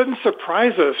 but it shouldn't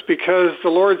surprise us because the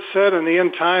Lord said in the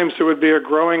end times there would be a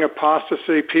growing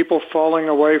apostasy, people falling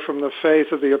away from the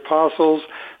faith of the apostles,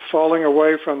 falling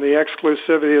away from the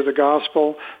exclusivity of the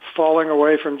gospel, falling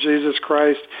away from Jesus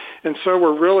Christ. And so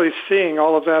we're really seeing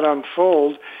all of that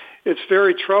unfold. It's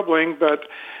very troubling, but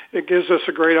it gives us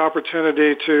a great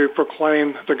opportunity to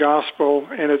proclaim the gospel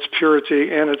and its purity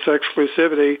and its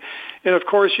exclusivity. And of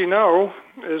course, you know,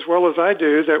 as well as I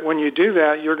do, that when you do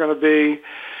that, you're going to be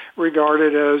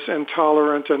regarded as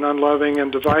intolerant and unloving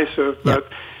and divisive. But,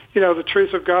 the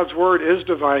truth of God's word is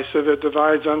divisive. It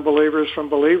divides unbelievers from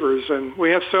believers. And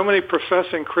we have so many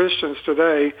professing Christians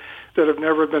today that have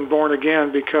never been born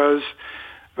again because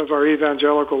of our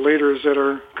evangelical leaders that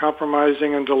are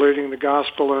compromising and diluting the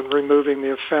gospel and removing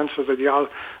the offense of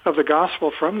the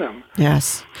gospel from them.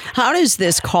 Yes. How does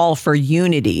this call for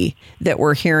unity that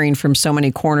we're hearing from so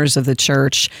many corners of the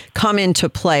church come into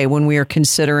play when we are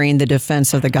considering the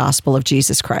defense of the gospel of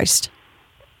Jesus Christ?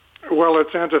 Well,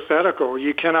 it's antithetical.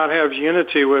 You cannot have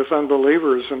unity with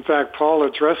unbelievers. In fact, Paul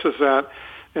addresses that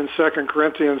in 2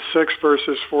 Corinthians 6,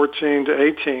 verses 14 to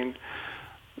 18.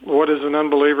 What does an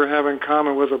unbeliever have in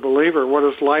common with a believer? What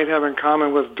does light have in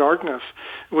common with darkness?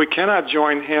 We cannot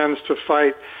join hands to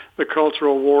fight the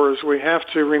cultural wars. We have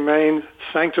to remain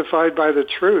sanctified by the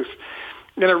truth.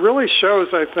 And it really shows,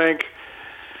 I think,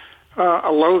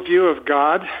 a low view of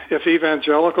God if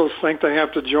evangelicals think they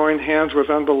have to join hands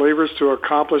with unbelievers to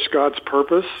accomplish God's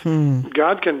purpose.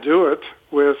 God can do it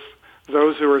with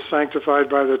those who are sanctified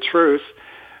by the truth.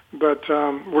 But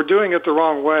we're doing it the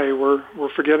wrong way.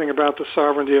 We're forgetting about the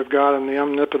sovereignty of God and the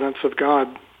omnipotence of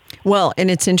God. Well, and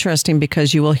it's interesting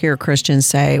because you will hear Christians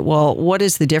say, well, what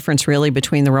is the difference really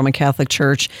between the Roman Catholic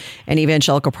Church and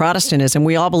evangelical Protestantism?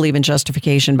 We all believe in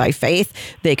justification by faith.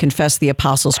 They confess the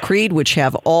Apostles' Creed, which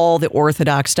have all the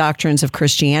orthodox doctrines of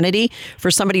Christianity. For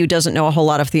somebody who doesn't know a whole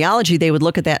lot of theology, they would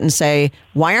look at that and say,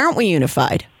 why aren't we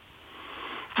unified?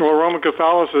 Well, Roman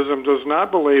Catholicism does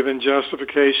not believe in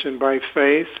justification by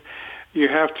faith. You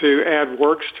have to add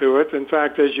works to it. In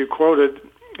fact, as you quoted,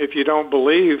 if you don't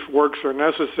believe works are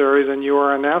necessary, then you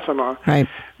are anathema. Right.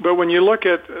 But when you look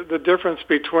at the difference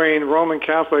between Roman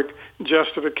Catholic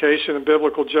justification and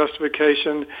biblical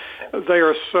justification, they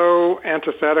are so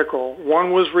antithetical.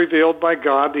 One was revealed by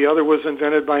God, the other was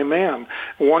invented by man.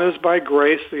 One is by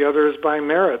grace, the other is by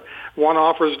merit. One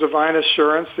offers divine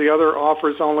assurance, the other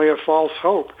offers only a false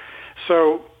hope.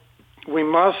 So we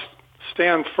must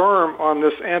stand firm on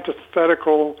this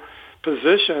antithetical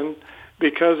position,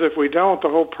 because if we don't, the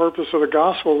whole purpose of the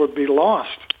gospel would be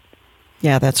lost.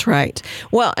 Yeah, that's right.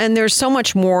 Well, and there's so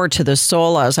much more to the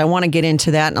solas. I want to get into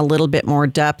that in a little bit more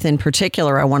depth. In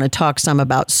particular, I want to talk some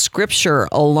about Scripture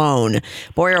alone.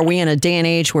 Boy, are we in a day and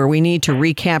age where we need to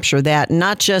recapture that,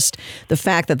 not just the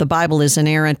fact that the Bible is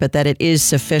inerrant, but that it is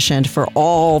sufficient for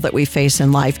all that we face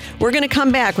in life. We're going to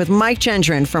come back with Mike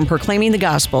Gendron from Proclaiming the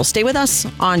Gospel. Stay with us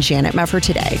on Janet Mefford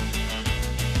Today.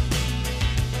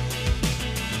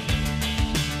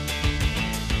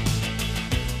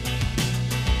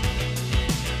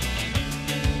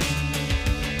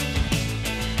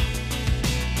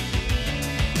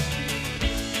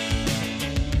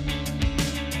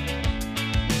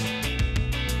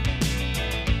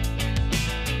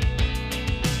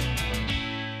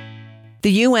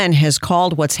 The UN has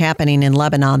called what's happening in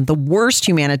Lebanon the worst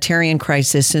humanitarian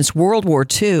crisis since World War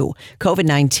II.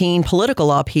 COVID-19,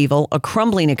 political upheaval, a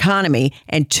crumbling economy,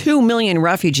 and 2 million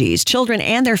refugees, children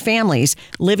and their families,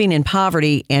 living in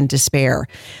poverty and despair.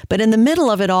 But in the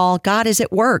middle of it all, God is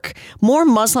at work. More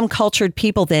Muslim-cultured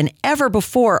people than ever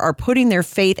before are putting their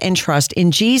faith and trust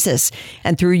in Jesus.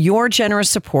 And through your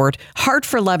generous support, Heart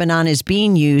for Lebanon is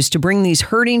being used to bring these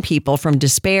hurting people from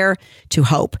despair to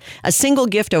hope. A single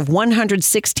gift of $116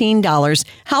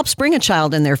 helps bring a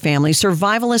child and their family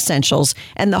survival essentials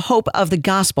and the hope of the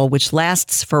gospel, which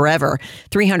lasts forever.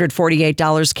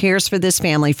 $348 cares for this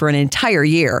family for an entire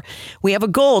year. We have a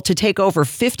goal to take over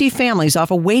 50 families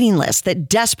off a waiting list that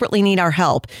desperately need our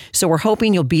help. So we're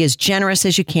hoping you'll be as generous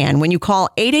as you can when you call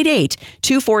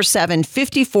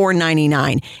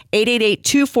 888-247-5499,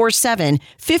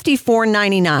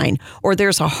 888-247-5499, or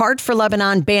there's a Heart for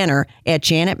Lebanon banner at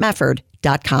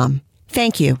janetmefford.com.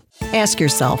 Thank you. Ask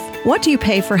yourself, what do you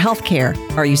pay for health care?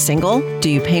 Are you single? Do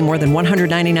you pay more than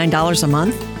 $199 a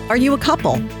month? Are you a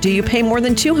couple? Do you pay more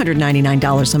than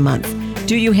 $299 a month?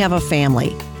 Do you have a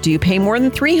family? Do you pay more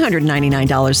than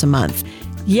 $399 a month?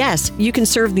 Yes, you can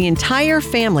serve the entire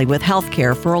family with health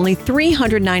care for only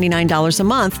 $399 a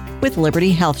month with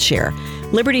Liberty Health Share.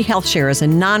 Liberty Health Share is a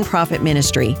nonprofit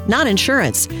ministry, not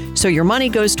insurance, so your money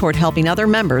goes toward helping other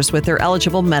members with their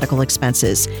eligible medical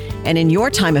expenses. And in your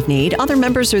time of need, other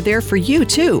members are there for you,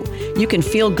 too. You can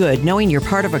feel good knowing you're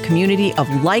part of a community of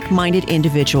like-minded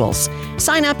individuals.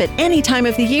 Sign up at any time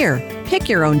of the year. Pick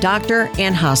your own doctor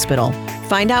and hospital.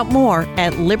 Find out more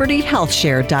at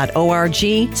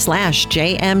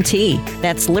libertyhealthshare.org/JMT.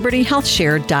 That's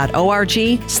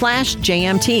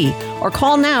libertyhealthshare.org/JMT. Or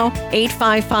call now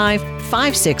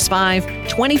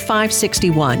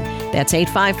 855-565-2561. That's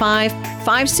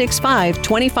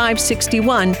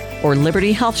 855-565-2561 or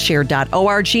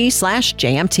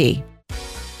libertyhealthshare.org/JMT.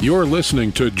 You're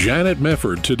listening to Janet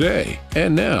Mefford Today.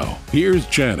 And now, here's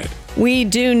Janet. We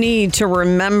do need to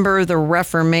remember the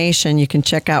Reformation. You can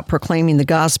check out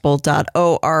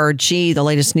proclaimingthegospel.org. The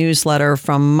latest newsletter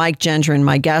from Mike Gendron,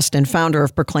 my guest and founder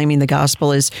of Proclaiming the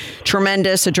Gospel, is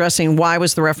tremendous, addressing why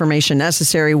was the Reformation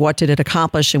necessary, what did it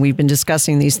accomplish, and we've been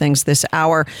discussing these things this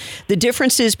hour. The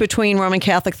differences between Roman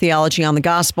Catholic theology on the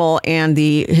gospel and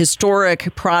the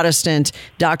historic Protestant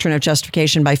doctrine of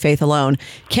justification by faith alone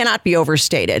cannot be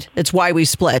overstated. It's why we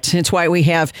split. It's why we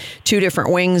have two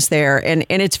different wings there. And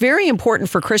it's very important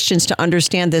for Christians to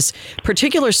understand this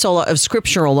particular sola of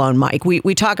Scripture alone, Mike.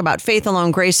 We talk about faith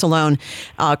alone, grace alone,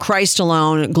 Christ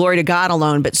alone, glory to God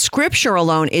alone, but Scripture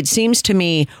alone, it seems to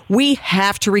me, we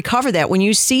have to recover that. When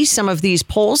you see some of these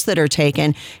polls that are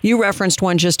taken, you referenced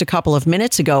one just a couple of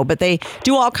minutes ago, but they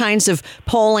do all kinds of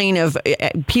polling of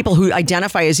people who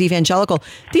identify as evangelical.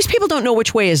 These people don't know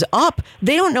which way is up.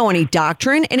 They don't know any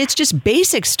doctrine, and it's just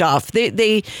basic stuff.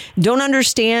 They don't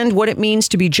understand what it means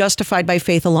to be justified by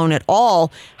faith alone at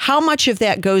all. How much of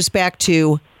that goes back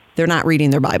to they're not reading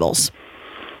their Bibles?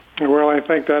 Well, I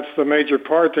think that's the major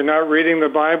part. They're not reading the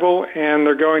Bible, and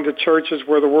they're going to churches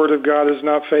where the Word of God is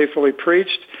not faithfully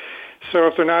preached. So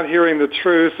if they're not hearing the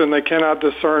truth, then they cannot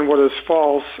discern what is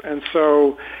false. And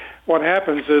so what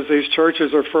happens is these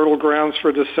churches are fertile grounds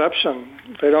for deception.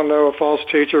 They don't know a false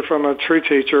teacher from a true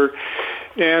teacher.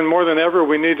 And more than ever,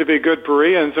 we need to be good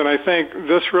Bereans. And I think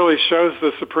this really shows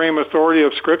the supreme authority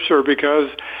of Scripture, because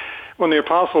when the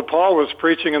Apostle Paul was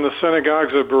preaching in the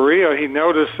synagogues of Berea, he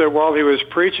noticed that while he was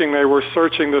preaching, they were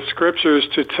searching the Scriptures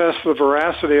to test the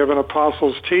veracity of an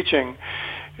apostle's teaching.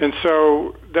 And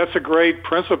so that's a great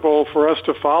principle for us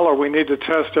to follow. We need to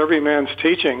test every man's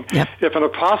teaching. Yep. If an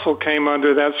apostle came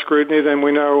under that scrutiny, then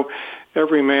we know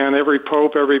every man, every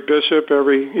pope, every bishop,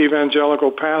 every evangelical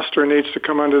pastor needs to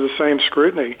come under the same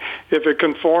scrutiny. If it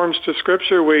conforms to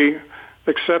Scripture, we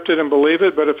accept it and believe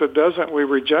it, but if it doesn't, we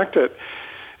reject it.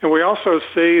 And we also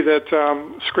see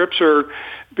that Scripture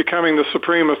becoming the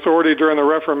supreme authority during the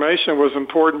Reformation was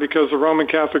important because the Roman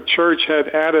Catholic Church had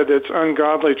added its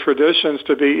ungodly traditions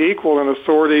to be equal in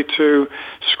authority to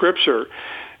Scripture.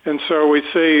 And so we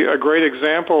see a great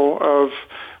example of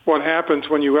what happens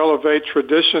when you elevate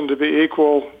tradition to be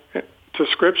equal to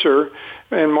Scripture.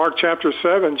 In Mark chapter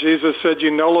 7, Jesus said,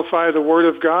 you nullify the Word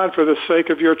of God for the sake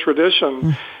of your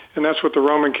tradition. And that's what the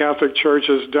Roman Catholic Church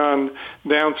has done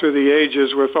down through the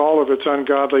ages with all of its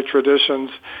ungodly traditions.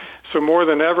 So more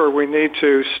than ever, we need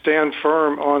to stand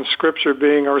firm on Scripture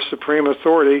being our supreme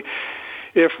authority.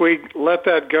 If we let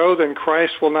that go, then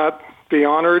Christ will not be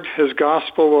honored. His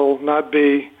gospel will not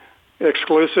be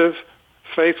exclusive.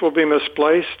 Faith will be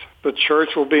misplaced. The church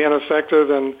will be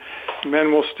ineffective, and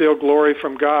men will steal glory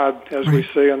from God, as we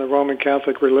see in the Roman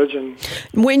Catholic religion.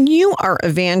 When you are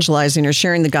evangelizing or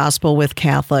sharing the gospel with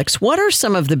Catholics, what are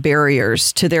some of the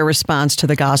barriers to their response to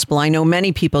the gospel? I know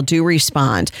many people do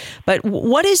respond, but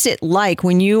what is it like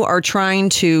when you are trying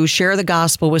to share the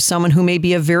gospel with someone who may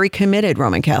be a very committed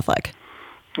Roman Catholic?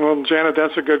 Well, Janet,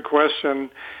 that's a good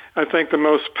question. I think the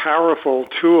most powerful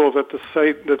tool that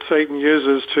Satan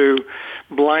uses to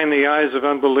blind the eyes of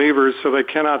unbelievers so they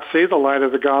cannot see the light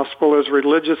of the gospel is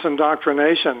religious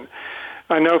indoctrination.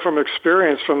 I know from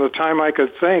experience, from the time I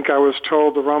could think, I was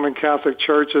told the Roman Catholic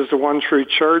Church is the one true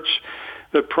church,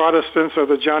 that Protestants are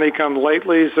the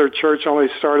Johnny-come-latelys, their church only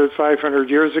started 500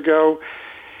 years ago.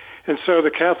 And so the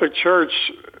Catholic Church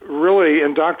really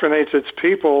indoctrinates its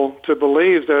people to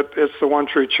believe that it's the one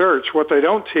true church. What they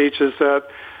don't teach is that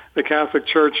the Catholic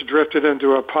Church drifted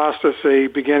into apostasy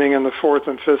beginning in the 4th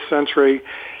and 5th century,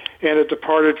 and it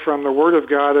departed from the Word of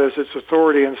God as its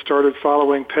authority and started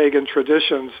following pagan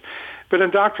traditions. But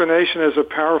indoctrination is a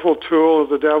powerful tool of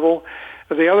the devil.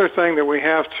 The other thing that we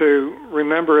have to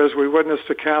remember as we witness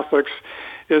to Catholics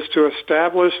is to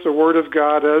establish the Word of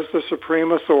God as the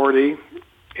supreme authority,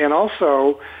 and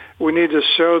also we need to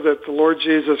show that the Lord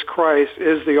Jesus Christ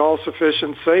is the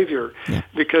all-sufficient Savior,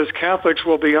 because Catholics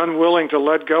will be unwilling to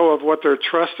let go of what they're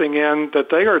trusting in that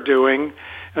they are doing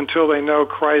until they know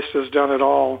Christ has done it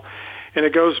all. And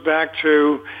it goes back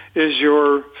to, is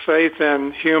your faith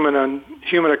in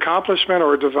human accomplishment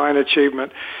or divine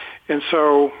achievement? And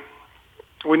so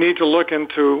we need to look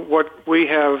into what we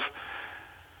have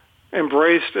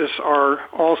embraced as our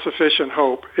all-sufficient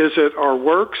hope. Is it our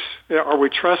works? Are we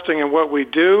trusting in what we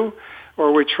do, or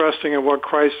are we trusting in what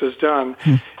Christ has done?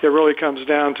 It really comes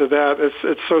down to that.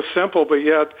 It's so simple, but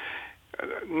yet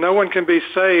no one can be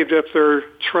saved if they're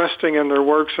trusting in their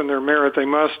works and their merit. They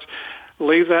must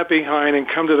leave that behind and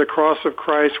come to the cross of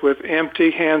Christ with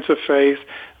empty hands of faith.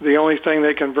 The only thing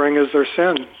they can bring is their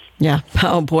sin. Yeah.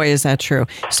 Oh, boy, is that true.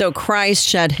 So Christ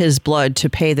shed his blood to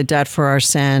pay the debt for our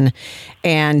sin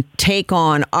and take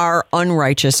on our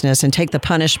unrighteousness and take the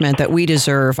punishment that we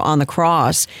deserve on the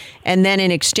cross. And then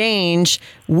in exchange,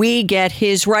 we get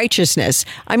his righteousness.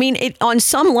 I mean, on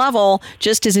some level,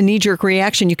 just as a knee-jerk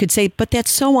reaction, you could say, but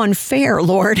that's so unfair,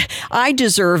 Lord. I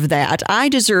deserve that. I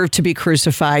deserve to be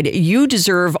crucified. You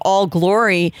deserve all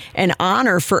glory and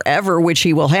honor forever, which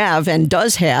he will have and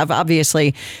does have,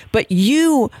 obviously. But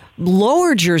you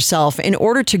lowered yourself in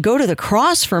order to go to the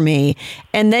cross for me,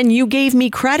 and then you gave me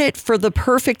credit for the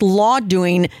perfect law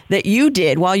doing that you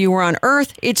did while you were on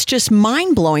earth. It's just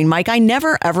mind-blowing, Mike. I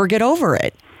never, ever get over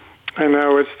it. I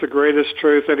know. It's the greatest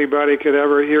truth anybody could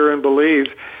ever hear and believe,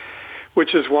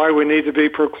 which is why we need to be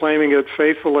proclaiming it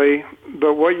faithfully.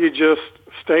 But what you just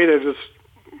stated is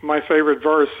my favorite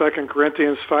verse, 2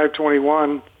 Corinthians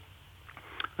 5:21.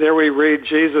 There we read,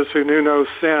 Jesus, who knew no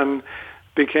sin,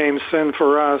 became sin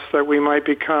for us, that we might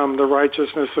become the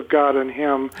righteousness of God in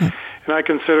him. And I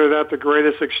consider that the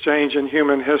greatest exchange in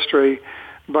human history.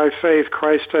 By faith,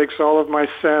 Christ takes all of my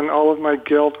sin, all of my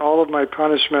guilt, all of my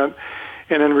punishment,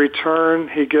 and in return,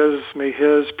 he gives me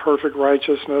his perfect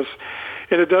righteousness.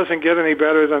 And it doesn't get any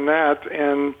better than that.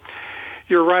 And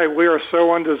you're right, we are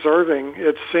so undeserving.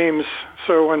 It seems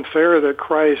so unfair that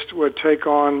Christ would take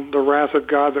on the wrath of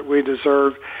God that we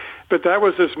deserve. But that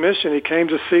was his mission. He came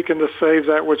to seek and to save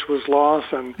that which was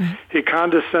lost, and he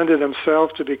condescended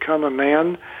himself to become a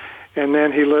man, and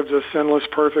then he lived a sinless,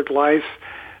 perfect life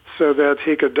so that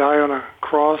he could die on a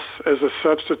cross as a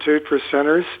substitute for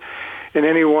sinners. And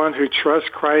anyone who trusts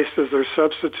Christ as their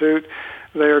substitute,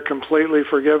 they are completely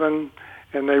forgiven,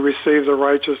 and they receive the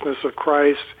righteousness of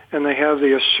Christ, and they have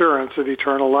the assurance of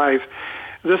eternal life.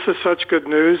 This is such good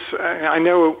news. I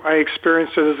know I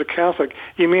experienced it as a Catholic.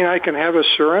 You mean I can have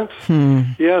assurance?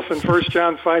 Yes, in 1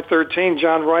 John 5:13,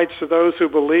 John writes to those who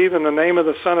believe in the name of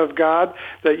the Son of God,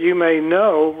 that you may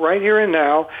know right here and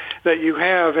now that you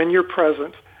have in your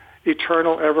presence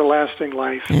eternal everlasting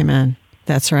life. Amen.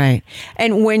 That's right.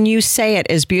 And when you say it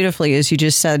as beautifully as you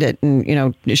just said it,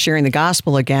 and, sharing the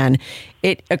gospel again,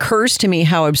 it occurs to me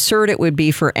how absurd it would be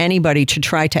for anybody to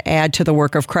try to add to the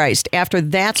work of Christ. After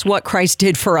that's what Christ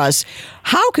did for us,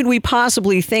 how could we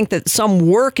possibly think that some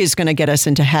work is going to get us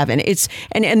into heaven?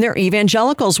 And their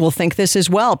evangelicals will think this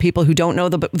as well. People who don't know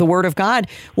the Word of God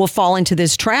will fall into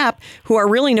this trap, who are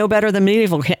really no better than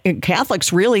medieval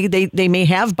Catholics, really. They may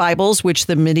have Bibles, which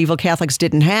the medieval Catholics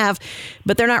didn't have,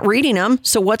 but they're not reading them.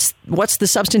 So what's the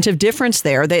substantive difference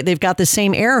there? They've got the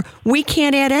same error. We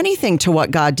can't add anything to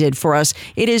what God did for us.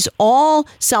 It is all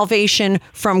salvation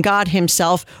from God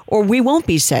himself, or we won't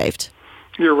be saved.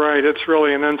 You're right. It's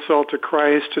really an insult to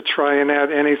Christ to try and add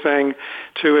anything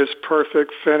to his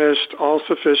perfect, finished,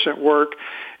 all-sufficient work.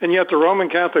 And yet the Roman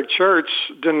Catholic Church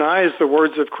denies the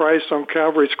words of Christ on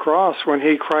Calvary's cross when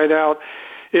he cried out,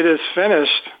 "It is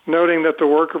finished," noting that the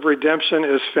work of redemption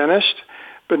is finished.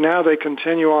 But now they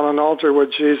continue on an altar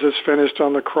what Jesus finished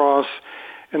on the cross,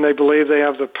 and they believe they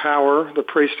have the power, the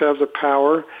priests have the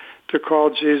power, to call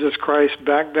Jesus Christ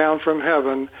back down from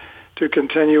heaven to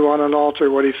continue on an altar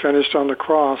what he finished on the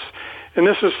cross. And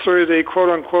this is through the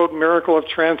quote-unquote miracle of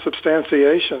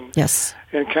transubstantiation. Yes.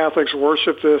 And Catholics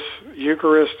worship this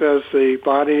Eucharist as the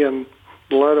body and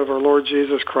blood of our Lord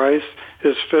Jesus Christ,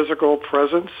 his physical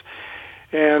presence.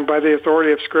 And by the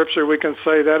authority of Scripture, we can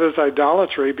say that is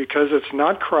idolatry because it's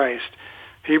not Christ.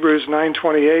 Hebrews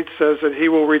 9:28 says that he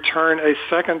will return a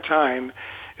second time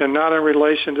and not in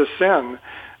relation to sin.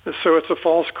 So it's a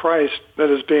false Christ that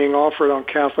is being offered on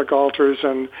Catholic altars.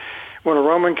 And when a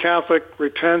Roman Catholic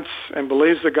repents and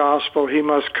believes the gospel, he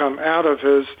must come out of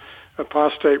his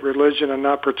apostate religion and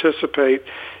not participate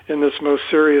in this most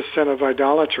serious sin of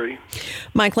idolatry.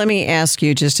 Mike, let me ask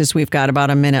you, just as we've got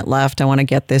about a minute left, I want to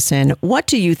get this in. What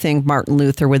do you think Martin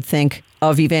Luther would think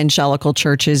of evangelical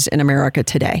churches in America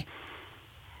today?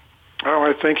 Oh,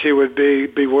 I think he would be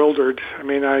bewildered. I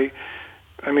mean,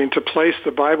 to place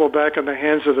the Bible back in the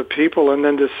hands of the people and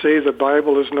then to see the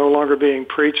Bible is no longer being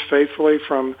preached faithfully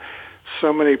from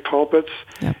so many pulpits.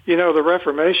 Yep. The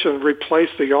Reformation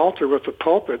replaced the altar with the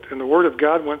pulpit, and the Word of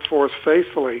God went forth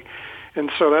faithfully.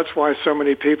 And so that's why so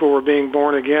many people were being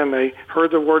born again. They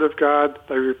heard the Word of God,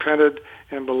 they repented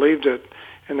and believed it,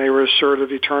 and they were assured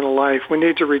of eternal life. We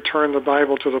need to return the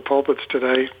Bible to the pulpits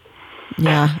today.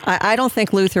 Yeah, I don't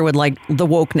think Luther would like the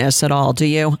wokeness at all, do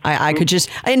you? I could just,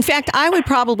 in fact, I would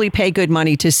probably pay good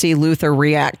money to see Luther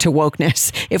react to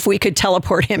wokeness if we could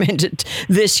teleport him into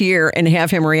this year and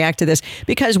have him react to this,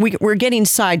 because we're getting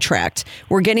sidetracked.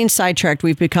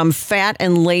 We've become fat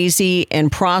and lazy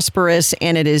and prosperous,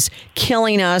 and it is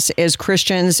killing us as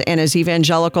Christians and as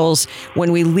evangelicals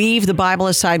when we leave the Bible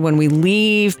aside, when we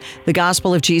leave the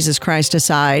gospel of Jesus Christ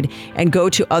aside and go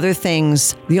to other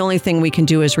things. The only thing we can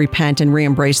do is repent and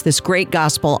re-embrace this great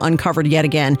gospel uncovered yet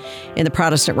again in the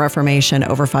Protestant Reformation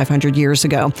over 500 years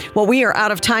ago. Well, we are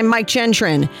out of time. Mike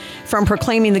Gendron from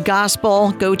Proclaiming the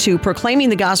Gospel. Go to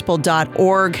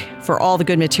proclaimingthegospel.org for all the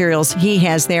good materials he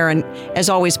has there. And as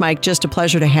always, Mike, just a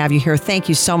pleasure to have you here. Thank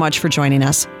you so much for joining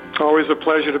us. Always a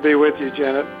pleasure to be with you,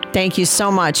 Janet. Thank you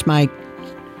so much, Mike.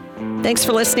 Thanks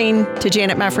for listening to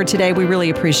Janet Mefford today. We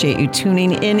really appreciate you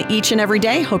tuning in each and every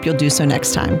day. Hope you'll do so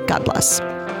next time. God bless.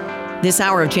 This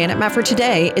hour of Janet Mefford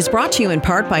Today is brought to you in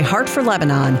part by Heart for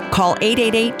Lebanon. Call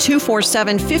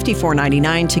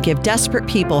 888-247-5499 to give desperate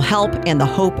people help and the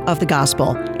hope of the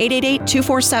gospel.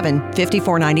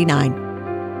 888-247-5499.